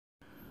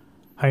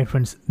Hi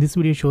friends, this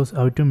video shows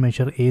how to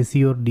measure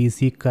AC or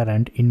DC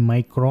current in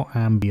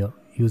microampere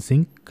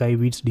using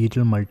KAIWEETS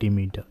Digital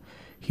Multimeter.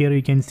 Here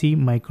you can see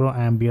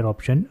microampere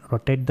option.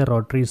 Rotate the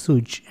rotary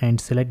switch and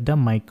select the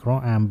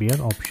microampere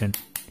option.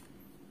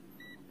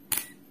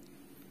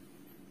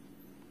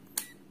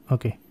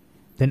 Okay,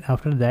 then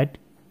after that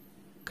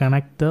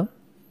connect the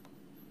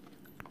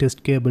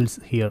test cables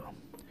here.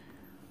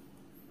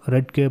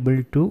 Red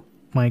cable to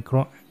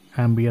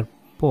microampere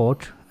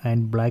port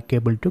and black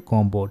cable to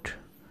COM port.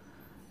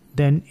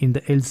 Then in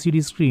the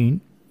LCD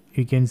screen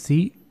you can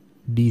see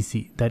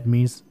DC. That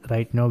means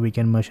right now we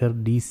can measure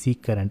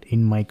DC current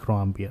in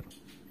microampere.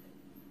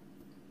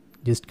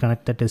 Just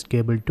connect the test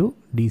cable to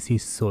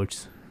DC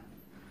source.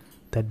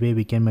 That way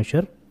we can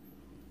measure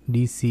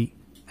DC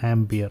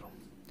ampere.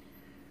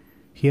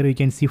 Here you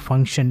can see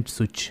function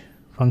switch,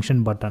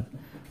 function button.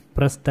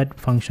 Press that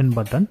function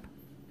button.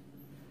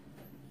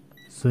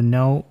 So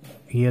now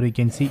here you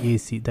can see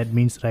AC. That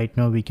means right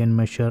now we can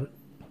measure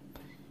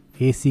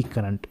AC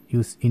current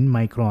used in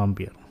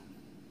microampere.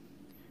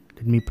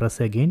 Let me press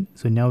again.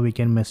 So now we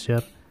can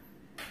measure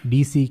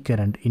DC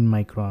current in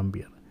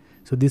microampere.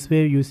 So this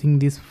way, using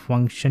this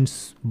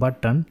functions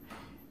button,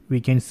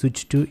 we can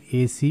switch to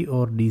AC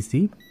or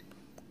DC.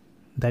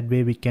 That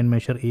way we can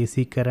measure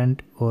AC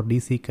current or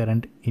DC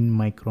current in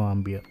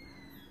microampere.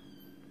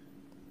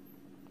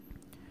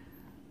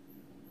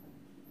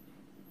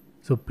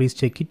 So please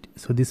check it.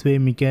 So this way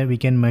we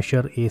can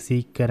measure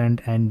AC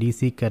current and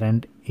DC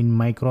current in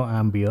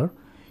microampere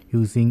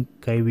using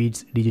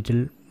KAIWEETS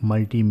Digital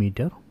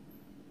Multimeter.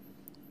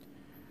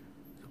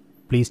 So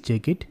please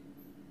check it.